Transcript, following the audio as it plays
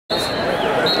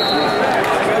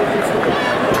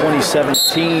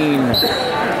2017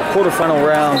 quarterfinal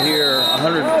round here,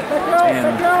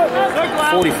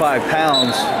 145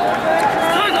 pounds.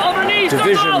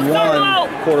 Division 1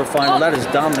 quarterfinal. That is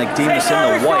Dominic Demas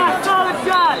in the white.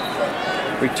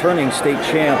 Returning state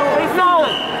champ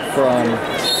from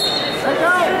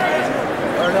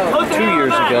 2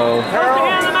 years ago.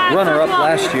 Runner-up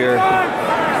last year,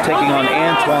 taking on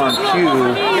Antwon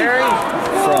Pugh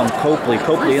from Copley.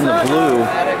 Copley in the blue.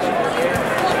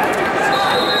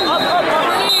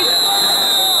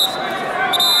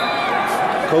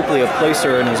 Copley, a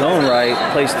placer in his own right,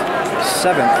 placed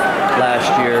 7th last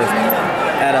year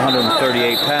at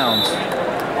 138 pounds.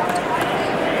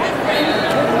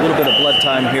 A little bit of blood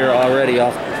time here already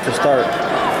off to start.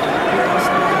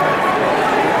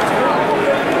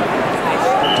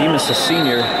 Demas, a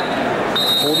senior,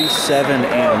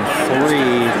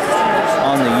 47-3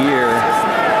 on the year,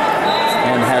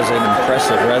 and has an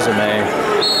impressive resume.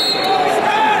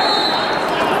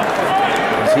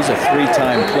 He's a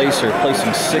 3-time placer,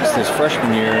 placing 6th his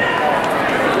freshman year.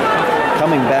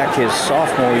 Coming back his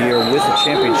sophomore year with a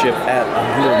championship at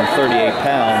 138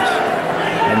 pounds.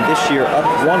 And this year up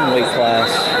 1 weight class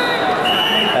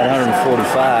at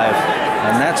 145.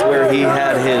 And that's where he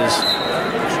had his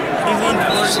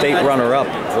state runner-up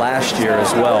last year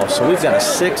as well. So we've got a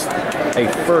 6th, a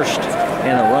 1st,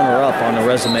 and a runner-up on the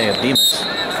resume of Demas.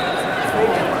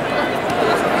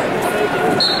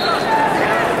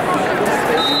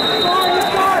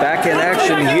 Back in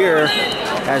action here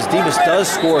as Demas does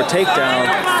score a takedown,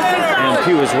 and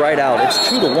Pugh is right out. It's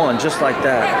 2-1, just like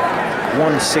that.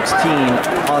 1:16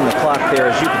 on the clock there,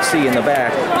 as you can see in the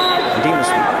back. Demas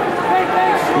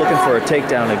looking for a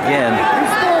takedown again.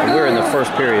 We're in the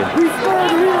first period.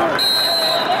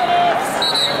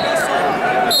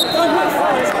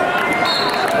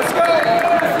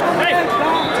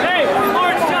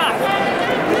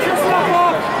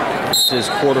 This is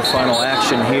quarterfinal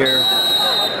action here.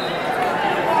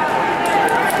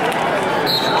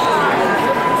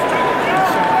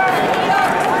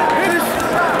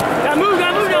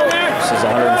 This is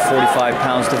 145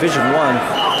 pounds, Division 1.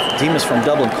 Demas from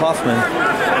Dublin, Coffman.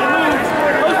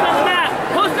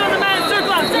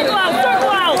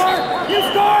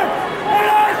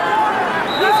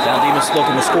 Now Demas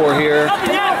looking to score here.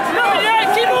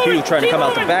 Pugh trying to come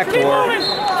out the back door.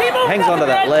 Hangs onto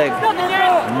that leg.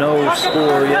 No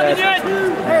score yet.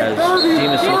 As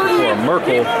Demas looking for a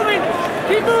Merkel.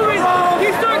 Keep moving.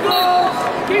 Keep circling.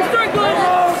 Keep circling.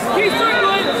 Keep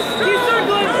circling. Keep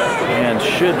circling. And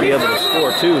should be able to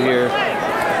score 2 here.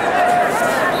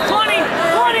 20.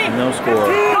 No score.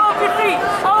 Off your feet.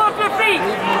 Off your feet.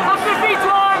 Off your feet,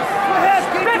 Juan.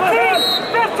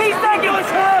 15 seconds.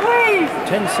 Please.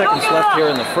 10 seconds left here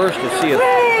in the first to see if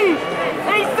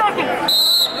 8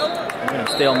 seconds. we're going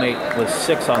to stalemate with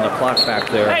 6 on the clock back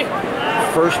there.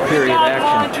 First period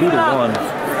action, 2-1.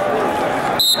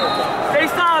 Stay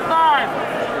solid, 5.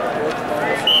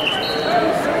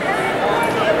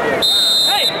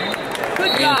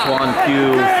 Antwon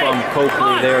Pugh from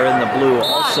Copley there in the blue,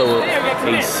 also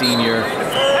a senior.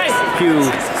 Pugh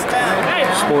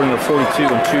sporting a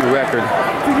 42-2 record.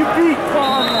 To your feet,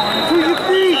 Tom. To your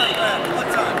feet.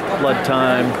 Blood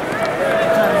time.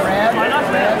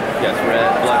 Yes,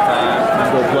 red, blood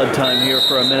time. We'll go blood time here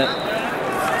for a minute.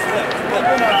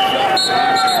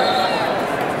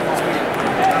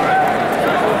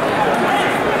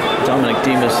 Dominic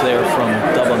Demas there from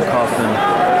Dublin, Coffman.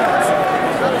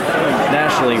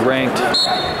 Nationally ranked.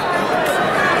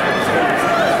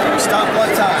 Stop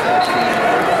blood time.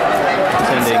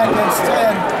 Attending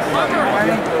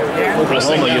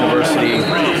Oklahoma University.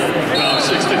 About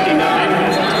 6:59,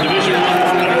 Division 1,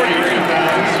 148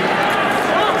 pounds.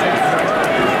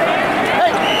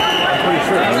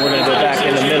 And we're going to go back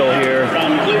in the middle here.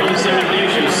 From Cleveland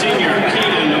Sanitation, senior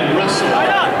Keaton Russell,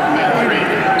 mat 3.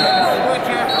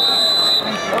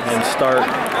 And start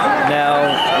now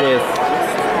with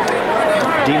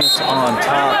Demas on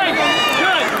top.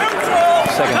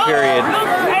 Second period.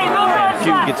 And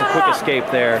Pugh gets a quick escape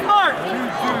there.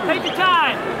 Take your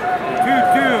time.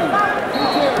 2-2.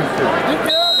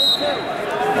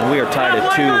 And we are tied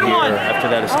at 2 here after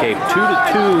that escape.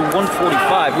 2-2,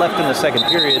 1:45 left in the second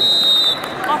period.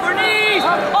 Off our knees.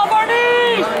 Off our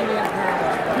knees.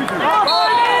 Off our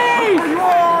knees.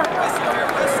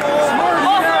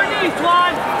 Off our knees,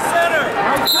 Juan. Center.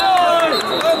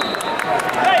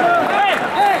 Hey.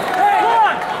 Come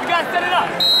on. You gotta set it up.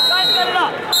 Set it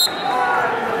up.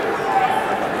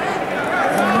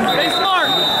 Stay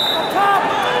smart.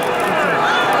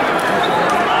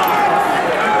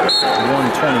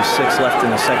 1:26 left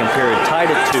in the second period. Tied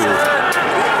at 2.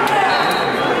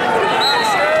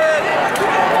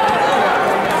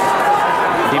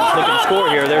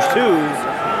 2.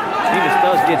 Demas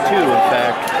does get 2, in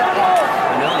fact.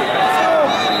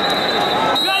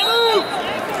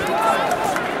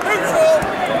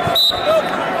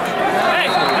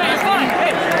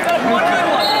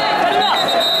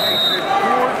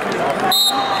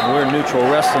 We're neutral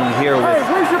wrestling here with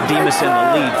Demas in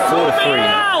the lead, 4-3.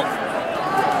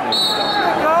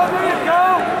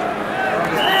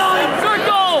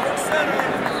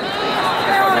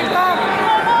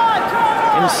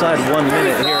 Inside 1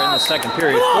 minute here in the second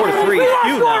period. 4-3.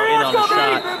 Pugh now in on the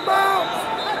shot.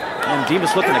 And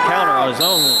Demas looking to counter on his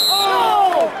own.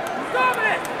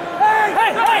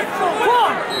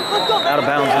 Out of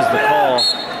bounds is the call.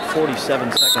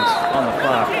 47 seconds on the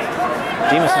clock.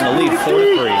 Demas in the lead,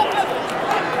 4-3.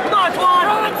 Come on,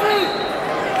 Antwon!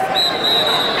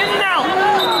 In and out!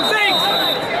 Think!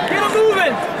 Get him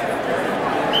moving!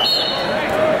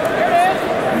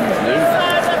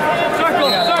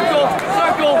 Circle, circle,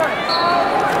 circle!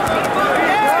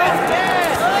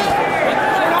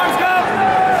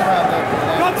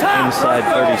 Inside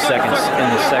 30 seconds in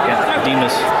the second.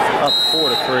 Demas up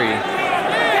 4-3.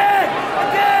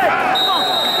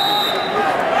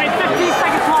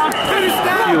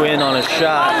 Pugh in on a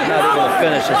shot, not able to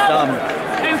finish. It's Dom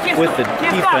with the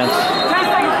defense.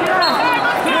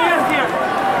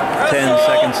 10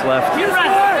 seconds left.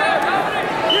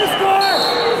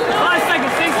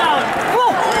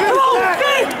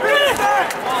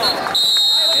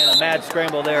 And a mad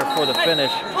scramble there for the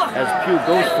finish as Pugh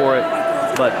goes for it,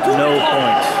 but no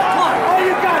points.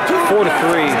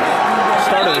 4-3.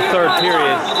 Start of the third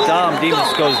period.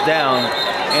 Demas goes down.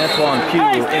 Antwon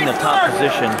Pugh in the top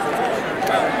position.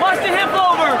 Watch the hip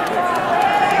over!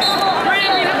 Bring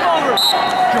the hip over!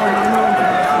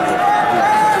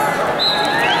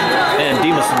 And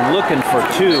Demas looking for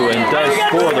 2 and does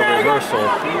score the reversal.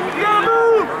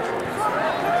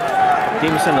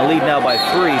 Demas in the lead now by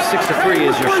 3. 6-3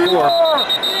 is your score.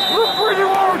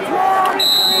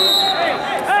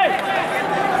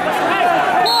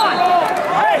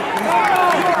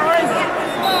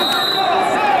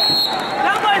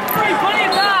 Down by 3, plenty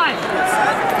of time!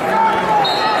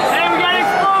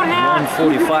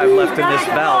 45 left in this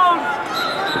bout.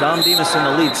 Demas in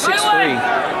the lead, 6-3.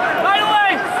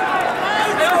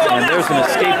 And there's an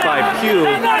escape by Pugh.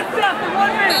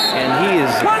 And he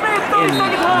is in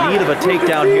need of a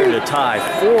takedown here to tie.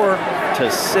 4-6.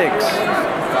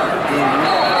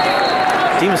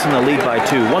 Demas in the lead by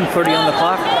 2. 1:30 on the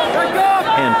clock.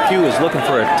 And Pugh is looking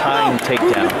for a tying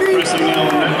takedown. Wrestling now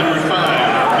in mat number 5.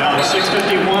 Down to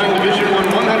 651, Division 1,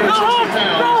 160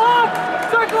 pounds.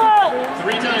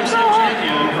 3-time state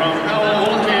champion from Powell,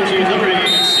 Olentangy, Liberty,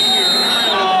 Senior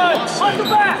Kyle Lawson.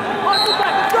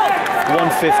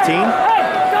 1:15. Hey,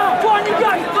 Antwon, you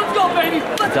got it. Let's go, baby.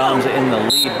 Let's Dom's in the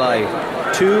lead by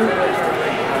 2. Get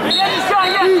the shot,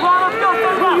 yes, Antwon. Let's go, set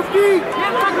it up.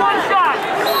 Take one shot.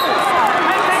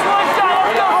 Take one shot.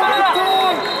 Let's go, set it up.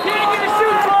 You ain't gonna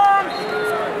shoot, Antwon.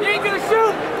 You ain't gonna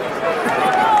shoot.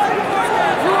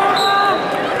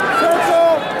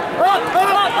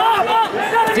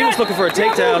 Demas looking for a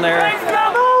takedown there,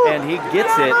 and he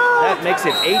gets it. That makes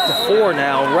it 8-4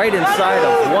 now, right inside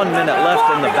of 1 minute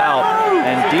left in the bout.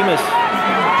 And Demas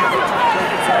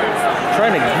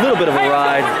trying a little bit of a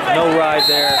ride, no ride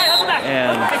there,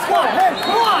 and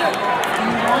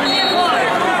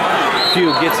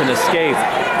Pugh gets an escape.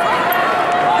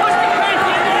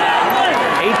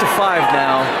 8-5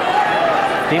 now.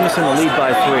 Demas in the lead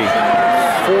by 3.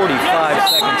 45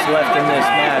 seconds left in this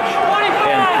match,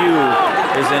 and Pugh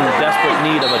is in desperate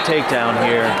need of a takedown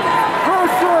here.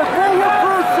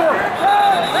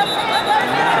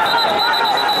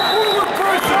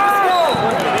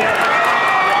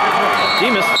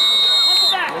 Demas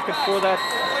looking for that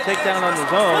takedown on his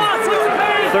own.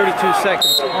 32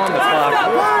 seconds on the clock.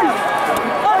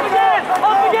 Up again!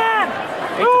 Up again!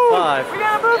 8-5. We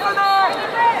gotta move from there!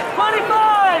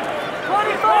 25!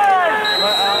 25!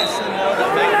 Let Allison know to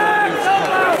make the moves.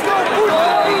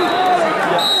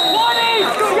 20!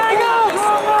 You gotta go!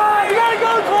 You gotta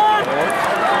go, Antwon!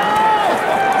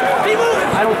 Keep moving!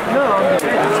 I don't know.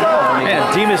 Man,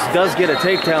 Demas does get a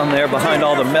takedown there behind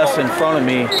all the mess in front of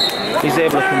me. He's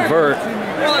able to convert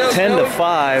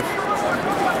 10-5.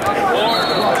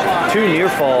 2 near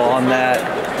fall on that.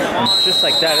 And just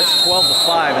like that, it's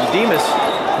 12-5. And Demas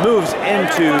moves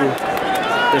into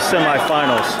the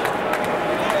semifinals.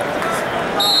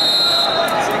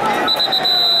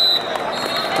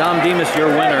 Demas, your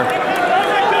winner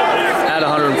at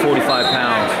 145